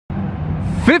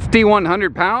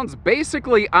5,100 pounds,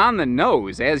 basically on the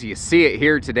nose as you see it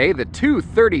here today. The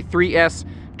 233S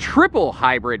triple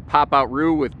hybrid pop-out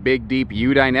Roo with big deep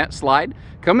U-Dinette slide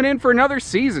coming in for another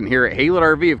season here at Haylett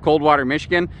RV of Coldwater,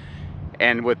 Michigan.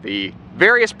 And with the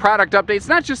various product updates,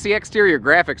 not just the exterior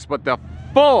graphics, but the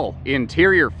full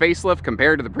interior facelift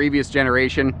compared to the previous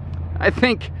generation, I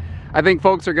think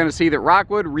folks are going to see that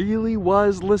Rockwood really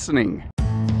was listening.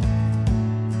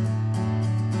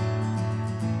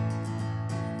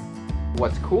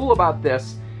 What's cool about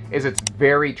this is it's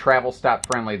very travel stop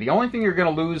friendly. The only thing you're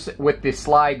going to lose with the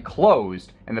slide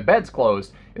closed and the bed's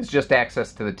closed is just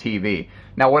access to the TV.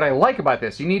 Now what I like about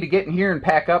this, you need to get in here and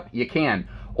pack up, you can.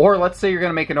 Or let's say you're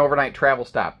going to make an overnight travel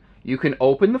stop. You can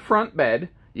open the front bed,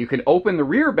 you can open the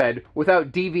rear bed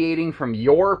without deviating from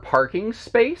your parking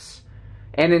space.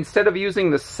 And instead of using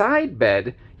the side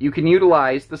bed, you can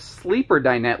utilize the sleeper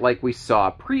dinette like we saw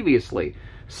previously,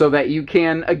 so that you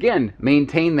can, again,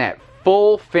 maintain that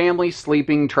full family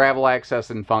sleeping, travel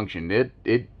access, and function.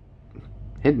 It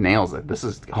nails it. This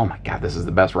is, oh my God, this is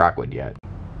the best Rockwood yet.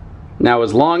 Now,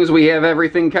 as long as we have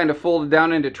everything kind of folded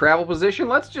down into travel position,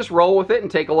 let's just roll with it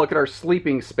and take a look at our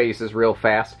sleeping spaces real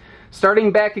fast.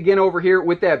 Starting back again over here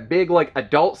with that big, like,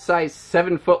 adult-sized,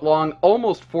 7-foot long,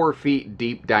 almost 4 feet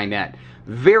deep dinette.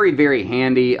 Very, very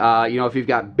handy, you know, if you've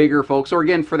got bigger folks, or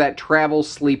again, for that travel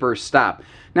sleeper stop.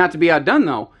 Not to be outdone,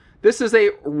 though, this is a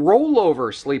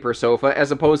rollover sleeper sofa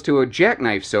as opposed to a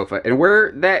jackknife sofa. And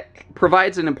where that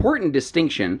provides an important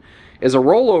distinction is a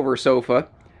rollover sofa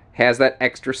has that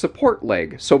extra support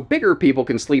leg. So bigger people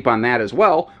can sleep on that as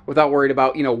well without worried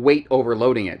about, you know, weight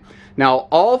overloading it. Now,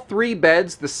 all three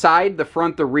beds, the side, the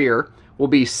front, the rear, will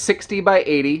be 60 by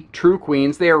 80 true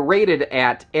queens. They are rated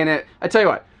at, and I tell you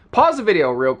what, pause the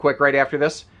video real quick right after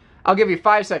this. I'll give you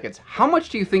 5 seconds. How much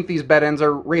do you think these bed ends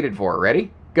are rated for?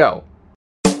 Ready? Go.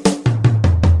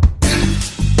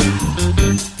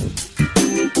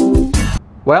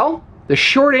 Well, the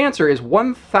short answer is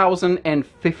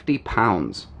 1,050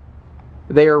 pounds.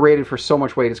 They are rated for so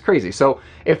much weight, it's crazy. So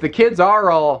if the kids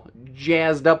are all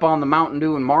jazzed up on the Mountain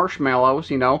Dew and marshmallows,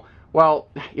 you know, well,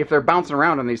 if they're bouncing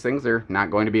around on these things, they're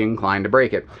not going to be inclined to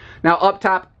break it. Now, up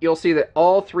top, you'll see that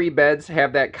all three beds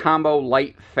have that combo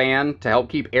light fan to help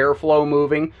keep airflow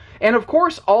moving. And of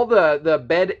course, all the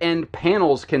bed end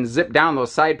panels can zip down.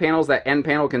 Those side panels, that end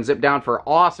panel can zip down for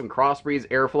awesome cross breeze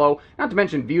airflow. Not to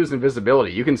mention views and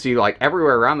visibility. You can see like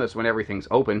everywhere around this when everything's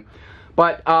open.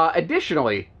 But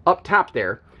additionally, up top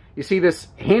there, you see this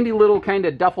handy little kind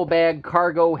of duffel bag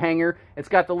cargo hanger. It's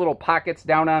got the little pockets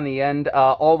down on the end,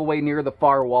 all the way near the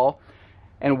far wall.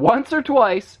 And once or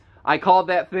twice, I called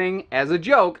that thing, as a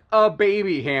joke, a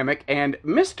baby hammock. And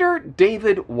Mr.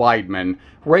 David Weidman,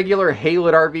 regular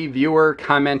Haylett RV viewer,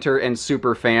 commenter, and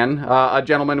super fan, a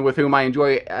gentleman with whom I've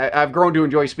grown to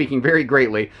enjoy speaking very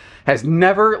greatly, has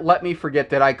never let me forget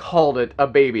that I called it a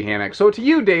baby hammock. So to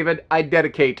you, David, I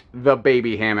dedicate the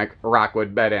baby hammock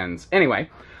Rockwood bed ends. Anyway,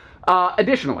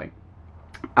 additionally,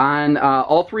 on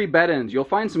all three bed ends, you'll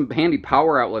find some handy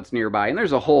power outlets nearby, and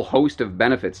there's a whole host of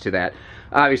benefits to that.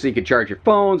 Obviously, you could charge your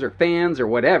phones or fans or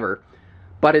whatever,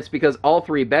 but it's because all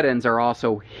three bed ends are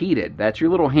also heated. That's your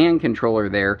little hand controller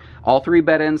there. All three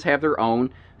bed ends have their own,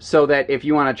 so that if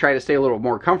you want to try to stay a little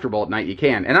more comfortable at night, you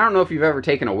can. And I don't know if you've ever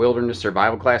taken a wilderness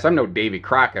survival class. I'm no Davy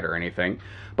Crockett or anything,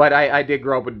 but I did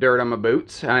grow up with dirt on my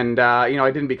boots, and you know,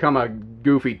 I didn't become a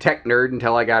goofy tech nerd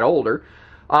until I got older.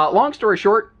 Long story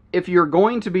short, if you're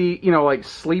going to be, you know, like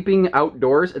sleeping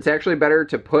outdoors, it's actually better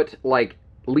to put like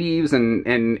leaves and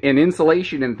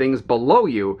insulation and things below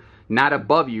you, not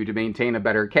above you, to maintain a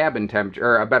better cabin temperature,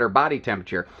 or a better body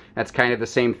temperature. That's kind of the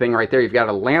same thing right there. You've got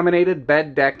a laminated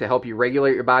bed deck to help you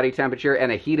regulate your body temperature,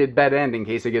 and a heated bed end in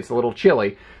case it gets a little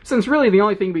chilly. Since really the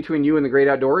only thing between you and the great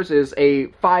outdoors is a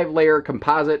 5-layer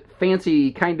composite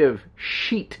fancy kind of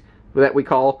sheet that we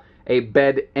call a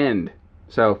bed end.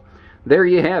 So there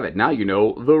you have it. Now you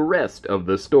know the rest of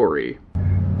the story.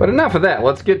 But enough of that.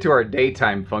 Let's get to our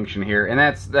daytime function here, and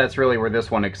that's really where this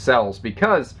one excels,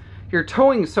 because you're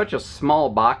towing such a small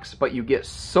box, but you get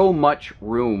so much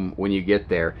room when you get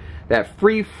there. That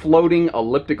free-floating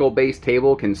elliptical base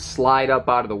table can slide up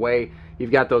out of the way.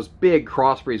 You've got those big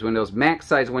cross breeze windows,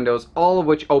 max-size windows, all of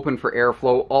which open for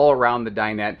airflow all around the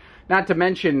dinette. Not to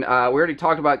mention, we already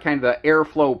talked about kind of the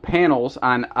airflow panels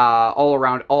on all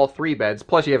around all three beds,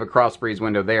 plus you have a cross breeze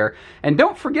window there. And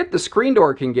don't forget the screen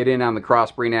door can get in on the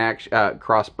cross breeze action.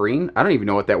 I don't even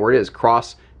know what that word is.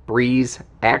 Cross breeze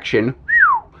action.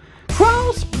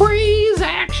 Cross breeze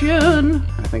action.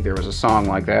 I think there was a song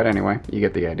like that. Anyway, you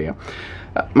get the idea.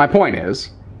 My point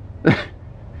is,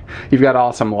 You've got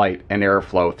awesome light and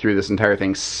airflow through this entire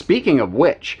thing. Speaking of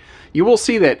which, you will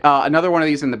see that another one of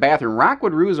these in the bathroom.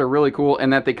 Rockwood Roos are really cool in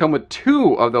that they come with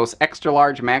 2 of those extra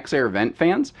large max air vent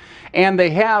fans, and they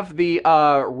have the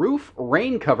roof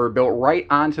rain cover built right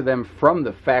onto them from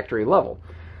the factory level.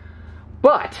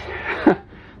 But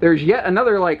there's yet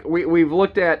another, like, we've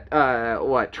looked at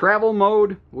travel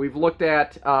mode, we've looked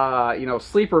at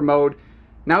sleeper mode.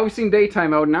 Now we've seen daytime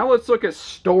mode. Now let's look at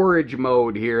storage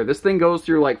mode here. This thing goes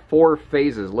through like 4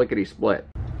 phases, lickety split.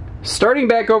 Starting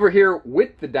back over here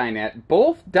with the dinette,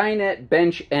 both dinette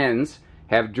bench ends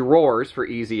have drawers for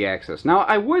easy access. Now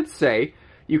I would say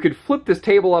you could flip this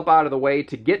table up out of the way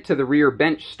to get to the rear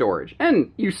bench storage,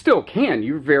 and you still can.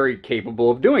 You're very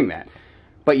capable of doing that.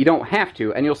 But you don't have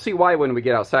to, and you'll see why when we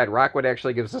get outside. Rockwood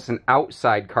actually gives us an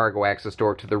outside cargo access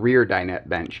door to the rear dinette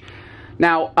bench.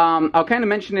 Now, I'll kind of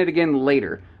mention it again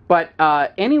later, but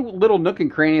any little nook and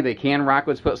cranny they can,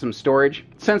 Rockwood's put some storage.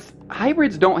 Since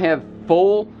hybrids don't have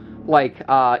full, like,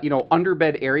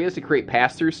 underbed areas to create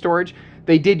pass-through storage,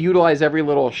 they did utilize every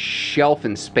little shelf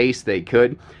and space they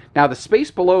could. Now, the space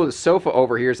below the sofa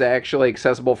over here is actually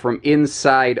accessible from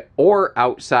inside or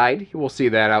outside. You will see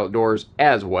that outdoors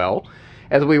as well.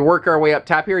 As we work our way up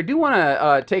top here, I do want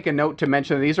to take a note to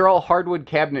mention that these are all hardwood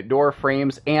cabinet door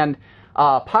frames and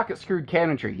pocket screwed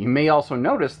cabinetry. You may also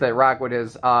notice that Rockwood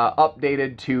has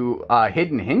updated to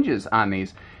hidden hinges on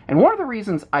these. And one of the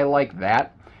reasons I like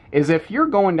that is if you're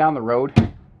going down the road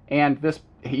and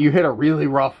you hit a really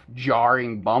rough,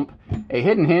 jarring bump, a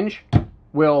hidden hinge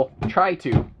will try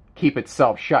to keep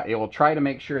itself shut. It will try to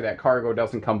make sure that cargo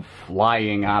doesn't come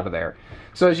flying out of there.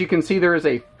 So as you can see, there is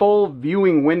a full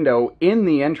viewing window in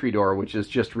the entry door, which is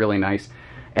just really nice.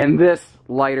 And this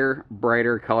lighter,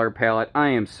 brighter color palette, I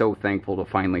am so thankful to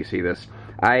finally see this.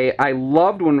 I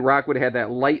loved when Rockwood had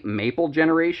that light maple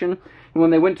generation. And when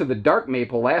they went to the dark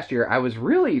maple last year, I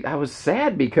was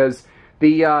sad because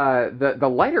the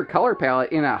lighter color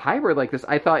palette in a hybrid like this,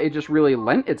 I thought it just really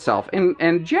lent itself.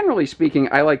 And generally speaking,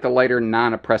 I like the lighter,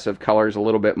 non-oppressive colors a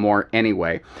little bit more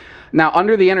anyway. Now,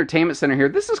 under the entertainment center here,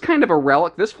 this is kind of a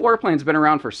relic. This floor plan's been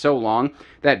around for so long.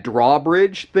 That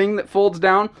drawbridge thing that folds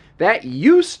down, that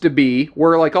used to be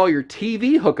where like all your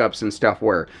TV hookups and stuff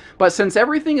were. But since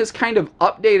everything is kind of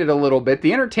updated a little bit,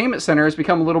 the entertainment center has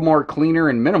become a little more cleaner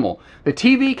and minimal. The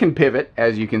TV can pivot,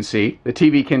 as you can see. The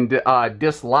TV can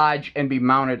dislodge and be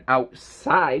mounted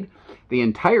outside. The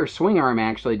entire swing arm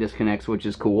actually disconnects, which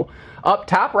is cool. Up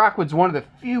top, Rockwood's one of the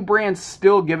few brands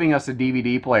still giving us a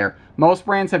DVD player. Most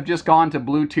brands have just gone to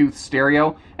Bluetooth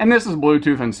stereo, and this is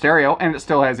Bluetooth and stereo, and it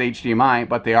still has HDMI,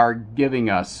 but they are giving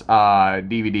us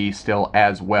DVD still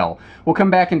as well. We'll come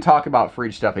back and talk about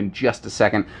fridge stuff in just a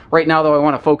second. Right now, though, I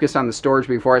want to focus on the storage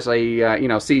before I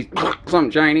say, see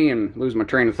something shiny and lose my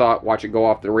train of thought, watch it go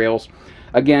off the rails.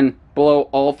 Again, below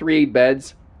all 3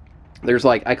 beds, there's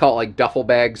like, I call it like duffel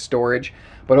bag storage,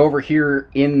 but over here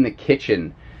in the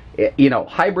kitchen,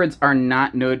 hybrids are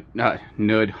not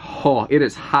oh, it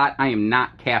is hot. I am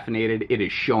not caffeinated. It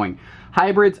is showing.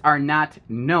 Hybrids are not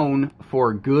known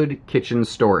for good kitchen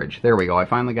storage. There we go. I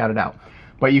finally got it out.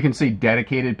 But you can see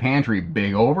dedicated pantry,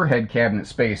 big overhead cabinet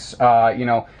space,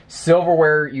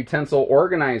 silverware utensil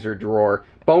organizer drawer,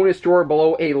 bonus drawer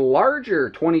below a larger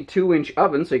 22-inch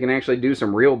oven, so you can actually do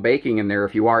some real baking in there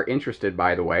if you are interested,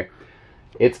 by the way.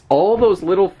 It's all those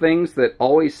little things that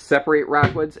always separate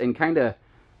Rockwoods and kind of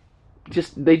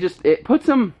it puts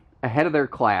them ahead of their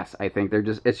class, I think.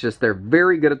 They're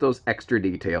very good at those extra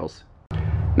details.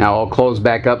 Now I'll close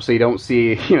back up so you don't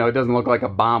see, it doesn't look like a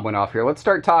bomb went off here. Let's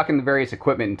start talking the various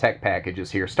equipment and tech packages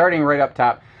here. Starting right up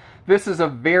top, this is a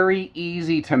very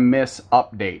easy to miss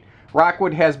update.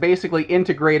 Rockwood has basically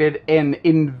integrated an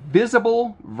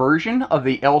invisible version of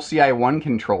the LCI One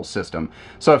Control system.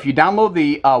 So if you download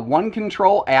the One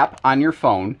Control app on your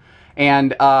phone,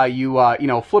 and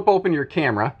you flip open your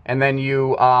camera, and then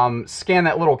you scan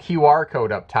that little QR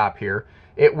code up top here,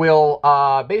 it will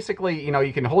basically,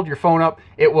 you can hold your phone up,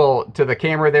 it will, to the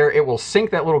camera there, it will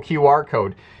sync that little QR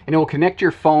code, and it will connect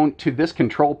your phone to this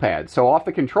control pad. So off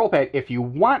the control pad, if you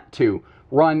want to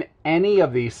run any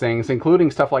of these things,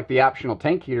 including stuff like the optional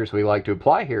tank heaters we like to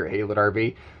apply here at Haylet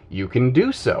RV, you can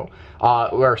do so.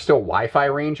 We're still Wi-Fi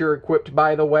Ranger equipped,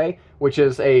 by the way, which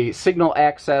is a signal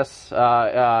access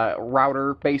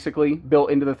router, basically,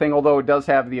 built into the thing, although it does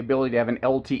have the ability to have an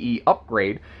LTE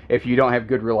upgrade if you don't have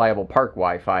good, reliable park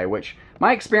Wi-Fi, which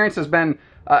my experience has been...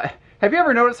 have you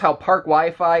ever noticed how park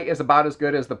Wi-Fi is about as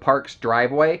good as the park's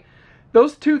driveway?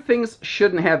 Those two things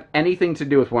shouldn't have anything to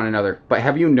do with one another, but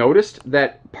have you noticed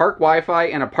that park Wi-Fi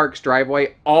and a park's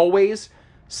driveway always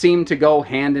seem to go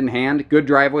hand in hand? Good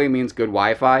driveway means good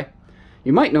Wi-Fi.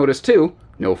 You might notice, too,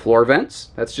 No floor vents.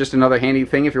 That's just another handy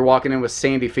thing. If you're walking in with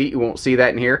sandy feet, you won't see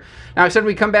that in here. Now, I said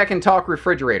we come back and talk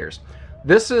refrigerators.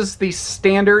 This is the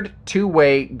standard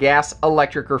two-way gas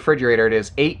electric refrigerator. It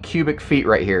is 8 cubic feet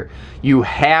right here. You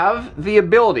have the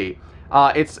ability,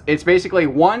 it's basically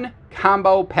one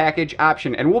combo package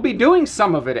option, and we'll be doing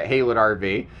some of it at Haylett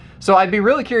RV. So I'd be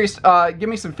really curious, give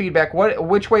me some feedback.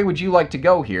 Which way would you like to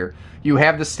go here? You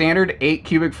have the standard 8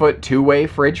 cubic foot two-way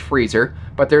fridge freezer,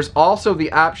 but there's also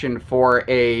the option for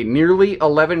a nearly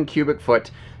 11 cubic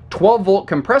foot 12 volt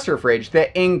compressor fridge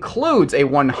that includes a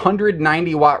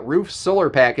 190 watt roof solar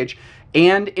package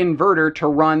and inverter to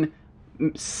run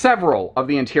several of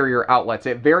the interior outlets.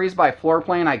 It varies by floor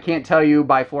plan. I can't tell you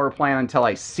by floor plan until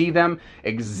I see them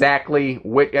exactly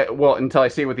which, well, until I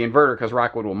see it with the inverter, because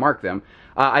Rockwood will mark them.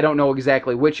 I don't know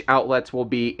exactly which outlets will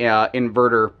be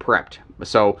inverter prepped.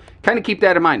 So kind of keep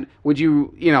that in mind. Would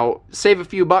you, save a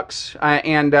few bucks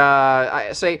and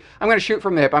I say, I'm going to shoot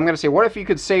from the hip. I'm going to say, what if you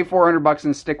could save 400 bucks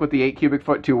and stick with the 8 cubic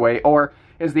foot two-way? Or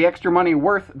is the extra money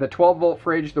worth the 12 volt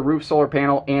fridge, the roof solar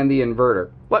panel, and the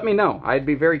inverter? Let me know. I'd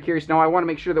be very curious. Now, I want to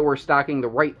make sure that we're stocking the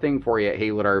right thing for you at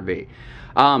Haylett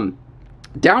RV.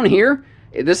 Down here,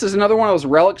 this is another one of those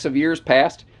relics of years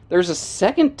past. There's a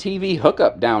second TV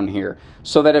hookup down here,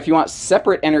 so that if you want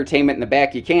separate entertainment in the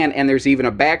back, you can, and there's even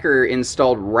a backer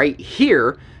installed right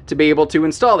here to be able to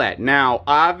install that. Now,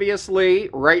 obviously,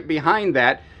 right behind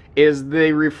that is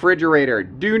the refrigerator.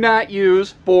 Do not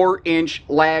use 4-inch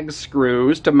lag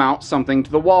screws to mount something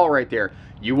to the wall right there.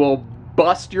 You will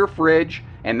bust your fridge,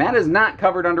 and that is not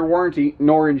covered under warranty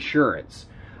nor insurance.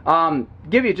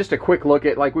 Give you just a quick look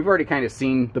at, like, we've already kind of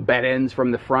seen the bed ends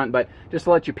from the front, but just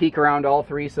to let you peek around all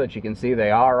three so that you can see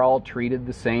they are all treated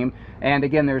the same. And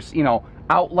again, there's,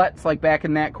 outlets like back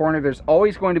in that corner. There's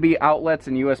always going to be outlets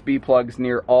and USB plugs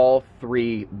near all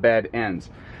three bed ends.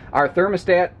 Our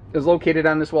thermostat is located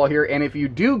on this wall here, and if you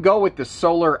do go with the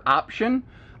solar option,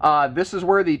 this is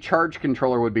where the charge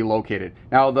controller would be located.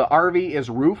 Now, the RV is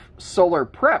roof solar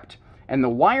prepped, and the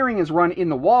wiring is run in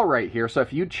the wall right here, so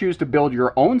if you choose to build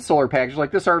your own solar package, like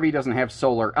this RV doesn't have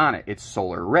solar on it, it's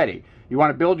solar ready. You want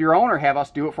to build your own or have us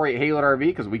do it for you at Haylett RV,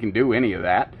 because we can do any of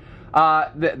that.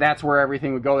 That's where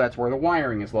everything would go. That's where the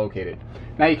wiring is located.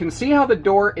 Now you can see how the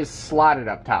door is slotted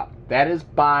up top. That is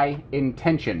by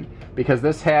intention, because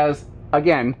this has,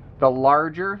 again, the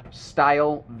larger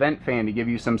style vent fan to give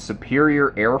you some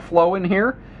superior airflow in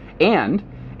here. And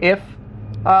if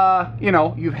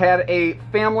you've had a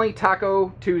family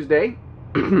Taco Tuesday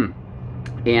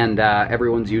and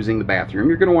everyone's using the bathroom,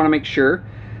 you're going to want to make sure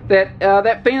that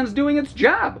that fan's doing its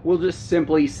job. We'll just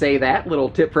simply say that. Little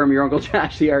tip from your Uncle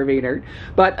Josh, the RV nerd.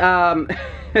 But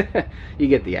you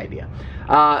get the idea.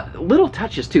 Little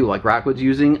touches too, like Rockwood's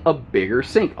using a bigger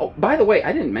sink. Oh, by the way,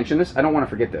 I didn't mention this. I don't want to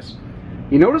forget this.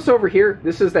 You notice over here,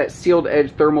 this is that sealed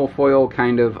edge thermal foil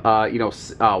kind of,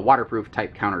 waterproof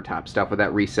type countertop stuff with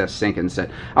that recessed sink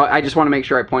instead. I just want to make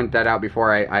sure I pointed that out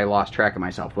before I lost track of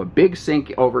myself. A big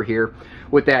sink over here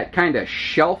with that kind of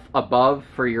shelf above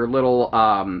for your little,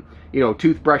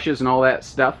 toothbrushes and all that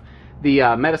stuff.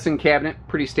 The medicine cabinet,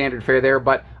 pretty standard fare there,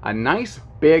 but a nice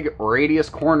big radius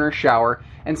corner shower.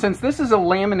 And since this is a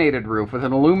laminated roof with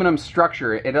an aluminum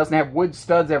structure, it doesn't have wood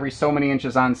studs every so many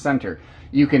inches on center.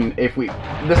 You can,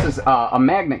 this is a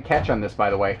magnet catch on this, by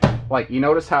the way. Like, you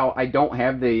notice how I don't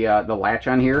have the latch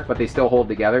on here, but they still hold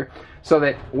together, so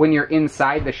that when you're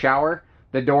inside the shower,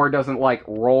 the door doesn't like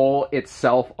roll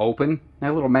itself open.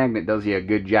 That little magnet does you a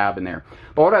good job in there.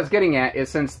 But what I was getting at is,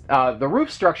 since the roof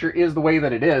structure is the way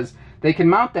that it is, they can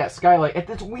mount that skylight at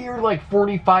this weird like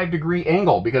 45-degree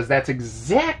angle, because that's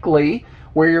exactly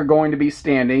where you're going to be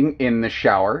standing in the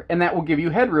shower, and that will give you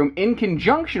headroom in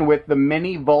conjunction with the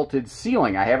many vaulted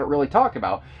ceiling I haven't really talked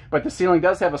about, but the ceiling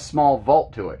does have a small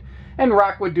vault to it. And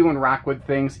Rockwood doing Rockwood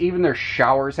things. Even their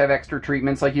showers have extra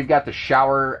treatments, like you've got the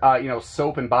shower,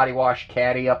 soap and body wash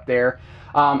caddy up there.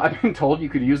 I've been told you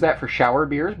could use that for shower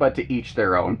beers, but to each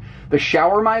their own. The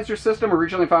shower miser system,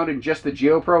 originally found in just the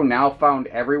GeoPro, now found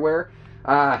everywhere.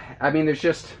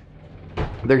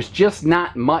 There's just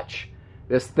not much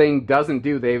this thing doesn't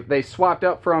do. They swapped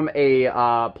up from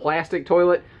a plastic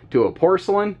toilet to a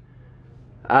porcelain.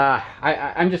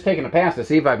 I'm just taking a pass to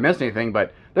see if I've missed anything,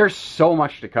 but there's so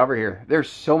much to cover here. There's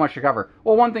so much to cover.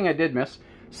 Well, one thing I did miss,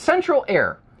 central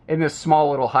air in this small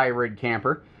little hybrid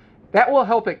camper. That will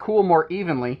help it cool more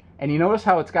evenly, and you notice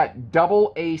how it's got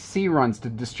double AC runs to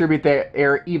distribute that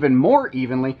air even more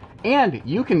evenly, and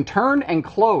you can turn and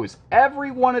close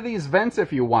every one of these vents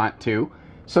if you want to,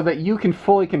 so that you can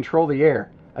fully control the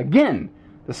air. Again,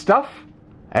 the stuff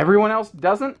everyone else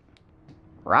doesn't,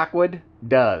 Rockwood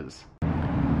does.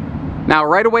 Now,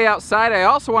 right away outside, I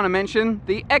also want to mention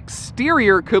the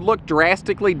exterior could look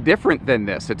drastically different than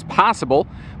this. It's possible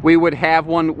we would have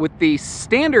one with the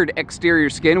standard exterior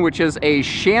skin, which is a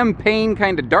champagne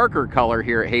kind of darker color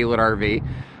here at Haylett RV.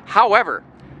 However,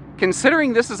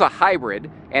 considering this is a hybrid,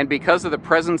 and because of the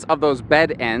presence of those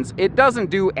bed ends, it doesn't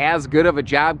do as good of a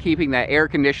job keeping that air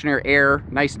conditioner air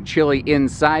nice and chilly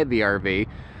inside the RV.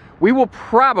 We will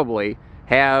probably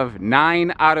have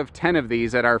 9 out of 10 of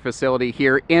these at our facility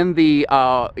here in the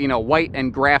white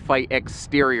and graphite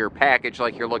exterior package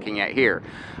like you're looking at here.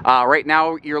 Right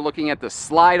now you're looking at the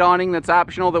slide awning that's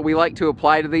optional that we like to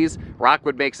apply to these.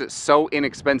 Rockwood makes it so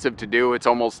inexpensive to do, it's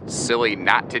almost silly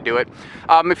not to do it.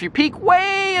 If you peek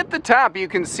way at the top, you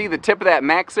can see the tip of that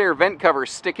MaxxAir vent cover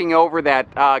sticking over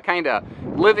that kind of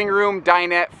living room,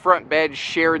 dinette, front bed,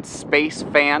 shared space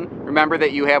fan. Remember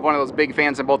that you have one of those big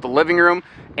fans in both the living room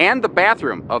and the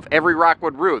bathroom of every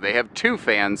Rockwood Roo. They have 2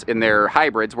 fans in their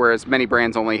hybrids, whereas many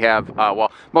brands only have, well,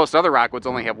 most other Rockwoods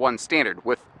only have 1 standard,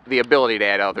 with the ability to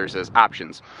add others as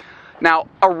options. Now,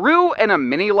 a Roo and a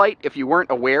Mini-Lite, if you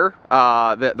weren't aware,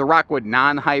 the Rockwood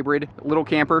non-hybrid little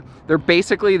camper, they're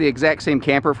basically the exact same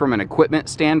camper from an equipment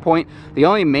standpoint. The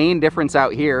only main difference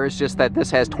out here is just that this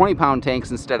has 20-pound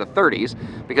tanks instead of 30s,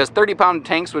 because 30-pound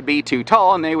tanks would be too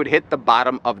tall and they would hit the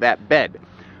bottom of that bed.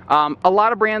 A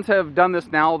lot of brands have done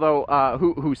this now, though,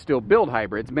 who still build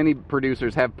hybrids. Many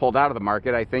producers have pulled out of the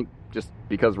market, I think, just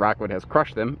because Rockwood has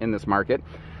crushed them in this market.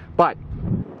 But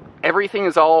everything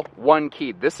is all one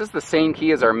key. This is the same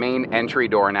key as our main entry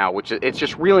door now, which it's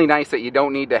just really nice that you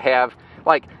don't need to have,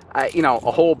 like, a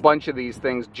whole bunch of these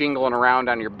things jingling around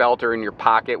on your belt or in your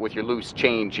pocket with your loose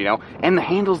change, And the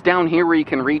handle's down here where you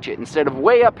can reach it instead of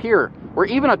way up here, where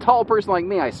even a tall person like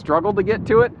me, I struggled to get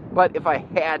to it, but if I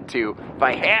had to,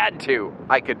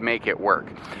 I could make it work.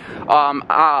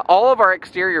 All of our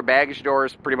exterior baggage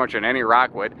doors, pretty much in any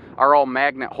Rockwood, are all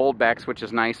magnet holdbacks, which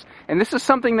is nice. And this is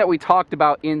something that we talked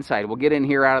about inside. We'll get in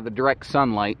here out of the direct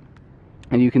sunlight,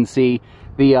 and you can see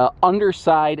the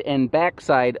underside and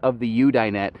backside of the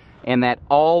U-Dinette and that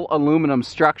all aluminum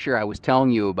structure I was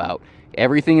telling you about.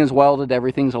 Everything is welded,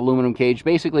 everything's aluminum cage.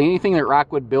 Basically anything that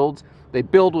Rockwood builds, they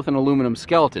build with an aluminum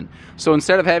skeleton. So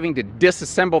instead of having to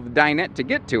disassemble the dinette to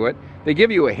get to it, they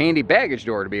give you a handy baggage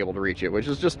door to be able to reach it, which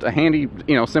is just a handy,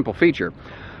 simple feature.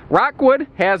 Rockwood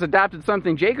has adopted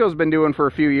something Jayco's been doing for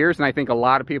a few years, and I think a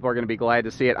lot of people are going to be glad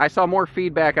to see it. I saw more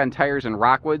feedback on tires in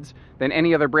Rockwoods than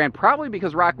any other brand, probably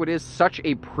because Rockwood is such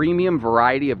a premium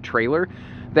variety of trailer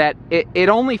that it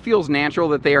only feels natural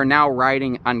that they are now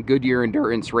riding on Goodyear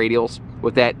Endurance radials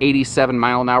with that 87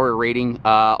 mile an hour rating,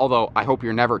 although I hope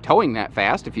you're never towing that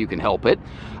fast if you can help it.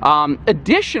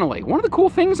 Additionally, one of the cool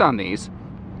things on these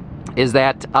is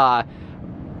that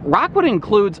Rockwood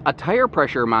includes a tire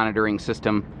pressure monitoring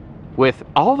system with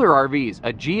all their RVs.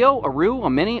 A Geo, a Roo, a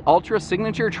Mini, Ultra,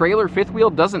 Signature, Trailer, Fifth Wheel,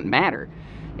 doesn't matter.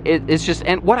 It's just,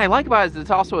 and what I like about it is it's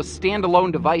also a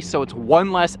standalone device, so it's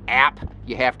one less app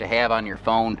you have to have on your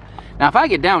phone. Now, if I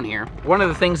get down here, one of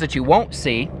the things that you won't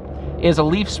see is a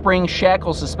leaf spring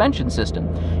shackle suspension system.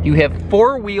 You have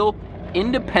 4-wheel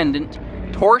independent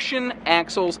torsion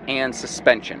axles and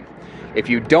suspension. If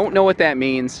you don't know what that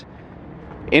means,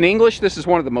 in English, this is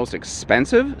one of the most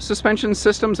expensive suspension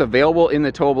systems available in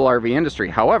the towable RV industry.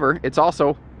 However, it's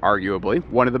also, arguably,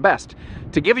 one of the best.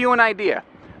 To give you an idea,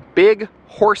 big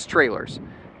horse trailers,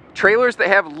 trailers that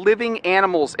have living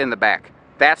animals in the back,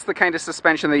 that's the kind of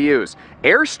suspension they use.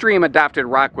 Airstream adopted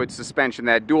Rockwood suspension,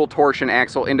 that dual torsion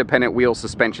axle independent wheel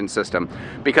suspension system,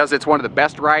 because it's one of the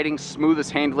best riding,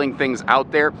 smoothest handling things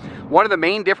out there. One of the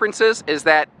main differences is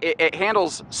that it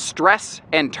handles stress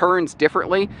and turns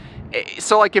differently.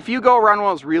 So like if you go around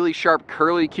one of those really sharp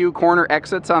curly Q corner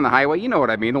exits on the highway, you know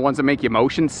what I mean, the ones that make you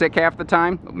motion sick half the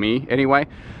time, me anyway,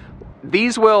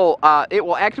 these will, it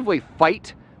will actively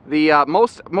fight. The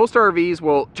most RVs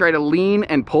will try to lean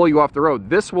and pull you off the road.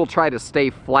 This will try to stay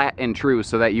flat and true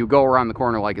so that you go around the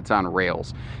corner like it's on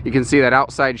rails. You can see that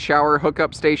outside shower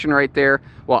hookup station right there.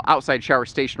 Well, outside shower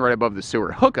station right above the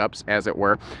sewer hookups, as it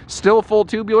were. Still full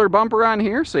tubular bumper on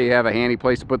here, so you have a handy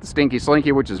place to put the Stinky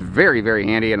Slinky, which is very, very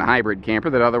handy in a hybrid camper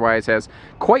that otherwise has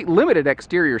quite limited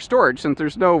exterior storage since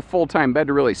there's no full-time bed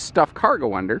to really stuff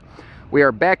cargo under. We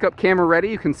are backup camera ready.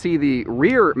 You can see the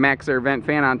rear MaxxAir vent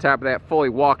fan on top of that fully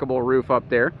walkable roof up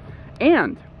there.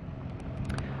 And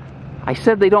I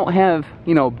said they don't have,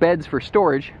 beds for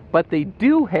storage, but they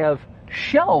do have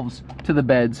shelves to the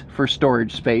beds for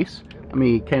storage space, Let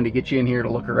me kind of get you in here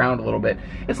to look around a little bit.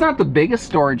 It's not the biggest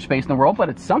storage space in the world, but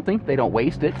it's something. They don't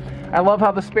waste it. I love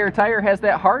how the spare tire has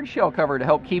that hard shell cover to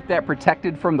help keep that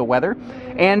protected from the weather.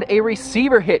 And a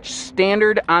receiver hitch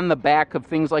standard on the back of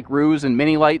things like Roos and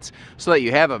mini lights, so that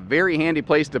you have a very handy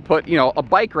place to put, you know, a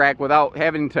bike rack without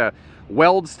having to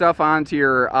weld stuff onto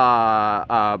your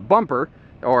bumper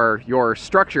or your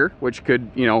structure, which could,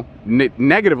 you know,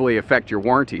 negatively affect your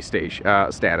warranty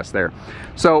status there.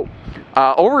 So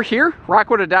over here,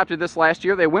 Rockwood adopted this last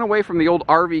year. They went away from the old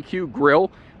RVQ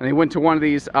grill and they went to one of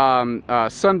these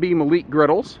Sunbeam Elite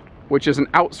griddles, which is an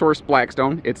outsourced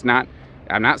Blackstone. It's not,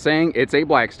 I'm not saying it's a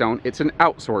Blackstone, it's an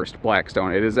outsourced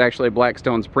Blackstone. It is actually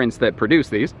Blackstone's prints that produce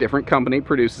these. Different company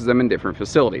produces them in different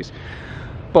facilities.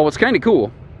 But what's kind of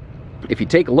cool, if you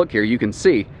take a look here, you can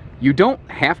see you don't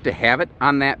have to have it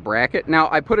on that bracket. Now,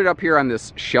 I put it up here on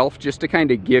this shelf just to kind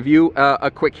of give you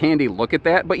a quick handy look at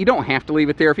that, but you don't have to leave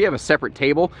it there. If you have a separate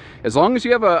table, as long as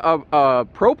you have a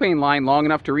propane line long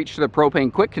enough to reach to the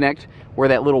propane quick connect, where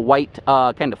that little white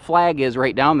kind of flag is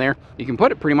right down there, you can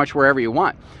put it pretty much wherever you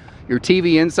want. Your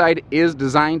TV inside is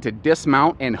designed to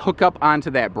dismount and hook up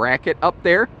onto that bracket up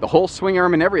there, the whole swing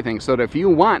arm and everything, so that if you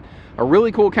want a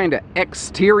really cool kind of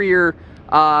exterior,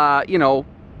 you know,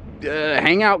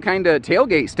 hangout kind of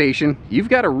tailgate station, you've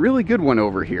got a really good one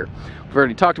over here. We've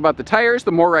already talked about the tires.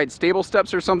 The MoreRide stable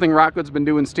steps are something Rockwood's been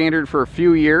doing standard for a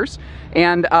few years.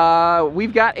 And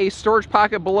we've got a storage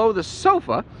pocket below the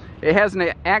sofa. It has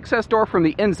an access door from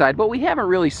the inside, but we haven't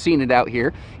really seen it out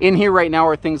here. In here right now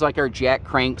are things like our jack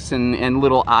cranks and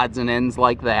little odds and ends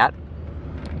like that.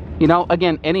 You know,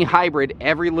 again, any hybrid,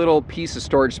 every little piece of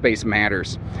storage space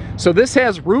matters. So this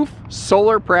has roof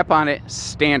solar prep on it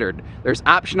standard. There's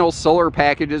optional solar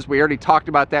packages. We already talked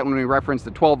about that when we referenced the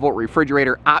 12-volt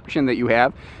refrigerator option that you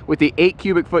have with the 8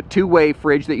 cubic foot two-way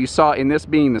fridge that you saw in this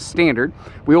being the standard.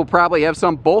 We will probably have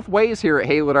some both ways here at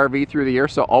Haylett RV through the year,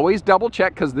 so always double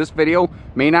check, because this video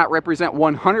may not represent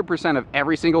 100% of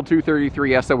every single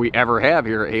 233S that we ever have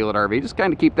here at Haylett RV. Just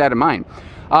kind of keep that in mind.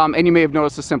 And you may have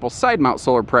noticed a simple side mount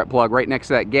solar prep plug right next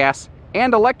to that gas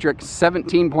and electric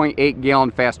 17.8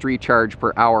 gallon fast recharge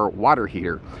per hour water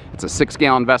heater. It's a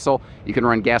 6-gallon vessel. You can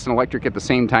run gas and electric at the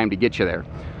same time to get you there.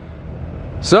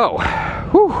 So,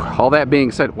 whew, all that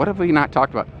being said, what have we not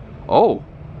talked about?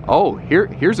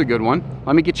 Here's a good one.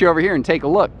 Let me get you over here and take a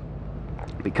look.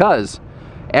 Because,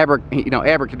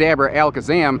 abracadabra,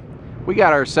 alakazam, we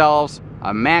got ourselves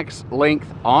a max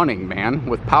length awning, man,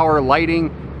 with power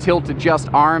lighting, tilt adjust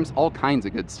arms, all kinds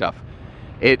of good stuff.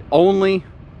 It only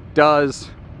does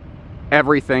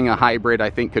everything a hybrid I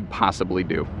think could possibly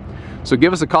do. So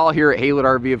give us a call here at Haylett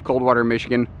RV of Coldwater,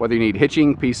 Michigan, whether you need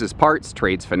hitching, pieces, parts,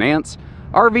 trades, finance,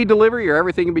 RV delivery, or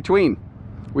everything in between.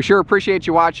 We sure appreciate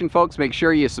you watching, folks. Make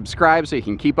sure you subscribe so you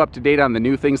can keep up to date on the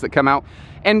new things that come out.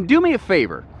 And do me a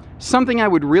favor, something I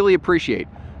would really appreciate.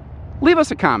 Leave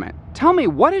us a comment. Tell me,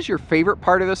 what is your favorite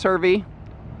part of this RV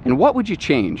and what would you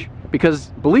change? Because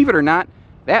believe it or not,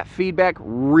 that feedback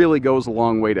really goes a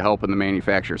long way to helping the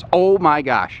manufacturers. Oh my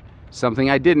gosh, something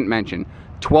I didn't mention,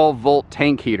 12-volt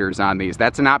tank heaters on these.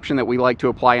 That's an option that we like to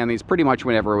apply on these pretty much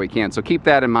whenever we can, so keep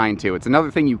that in mind too. It's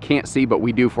another thing you can't see, but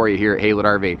we do for you here at Haylett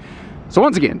RV. So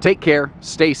once again, take care,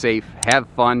 stay safe, have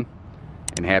fun,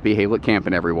 and happy Haylett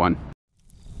camping, everyone.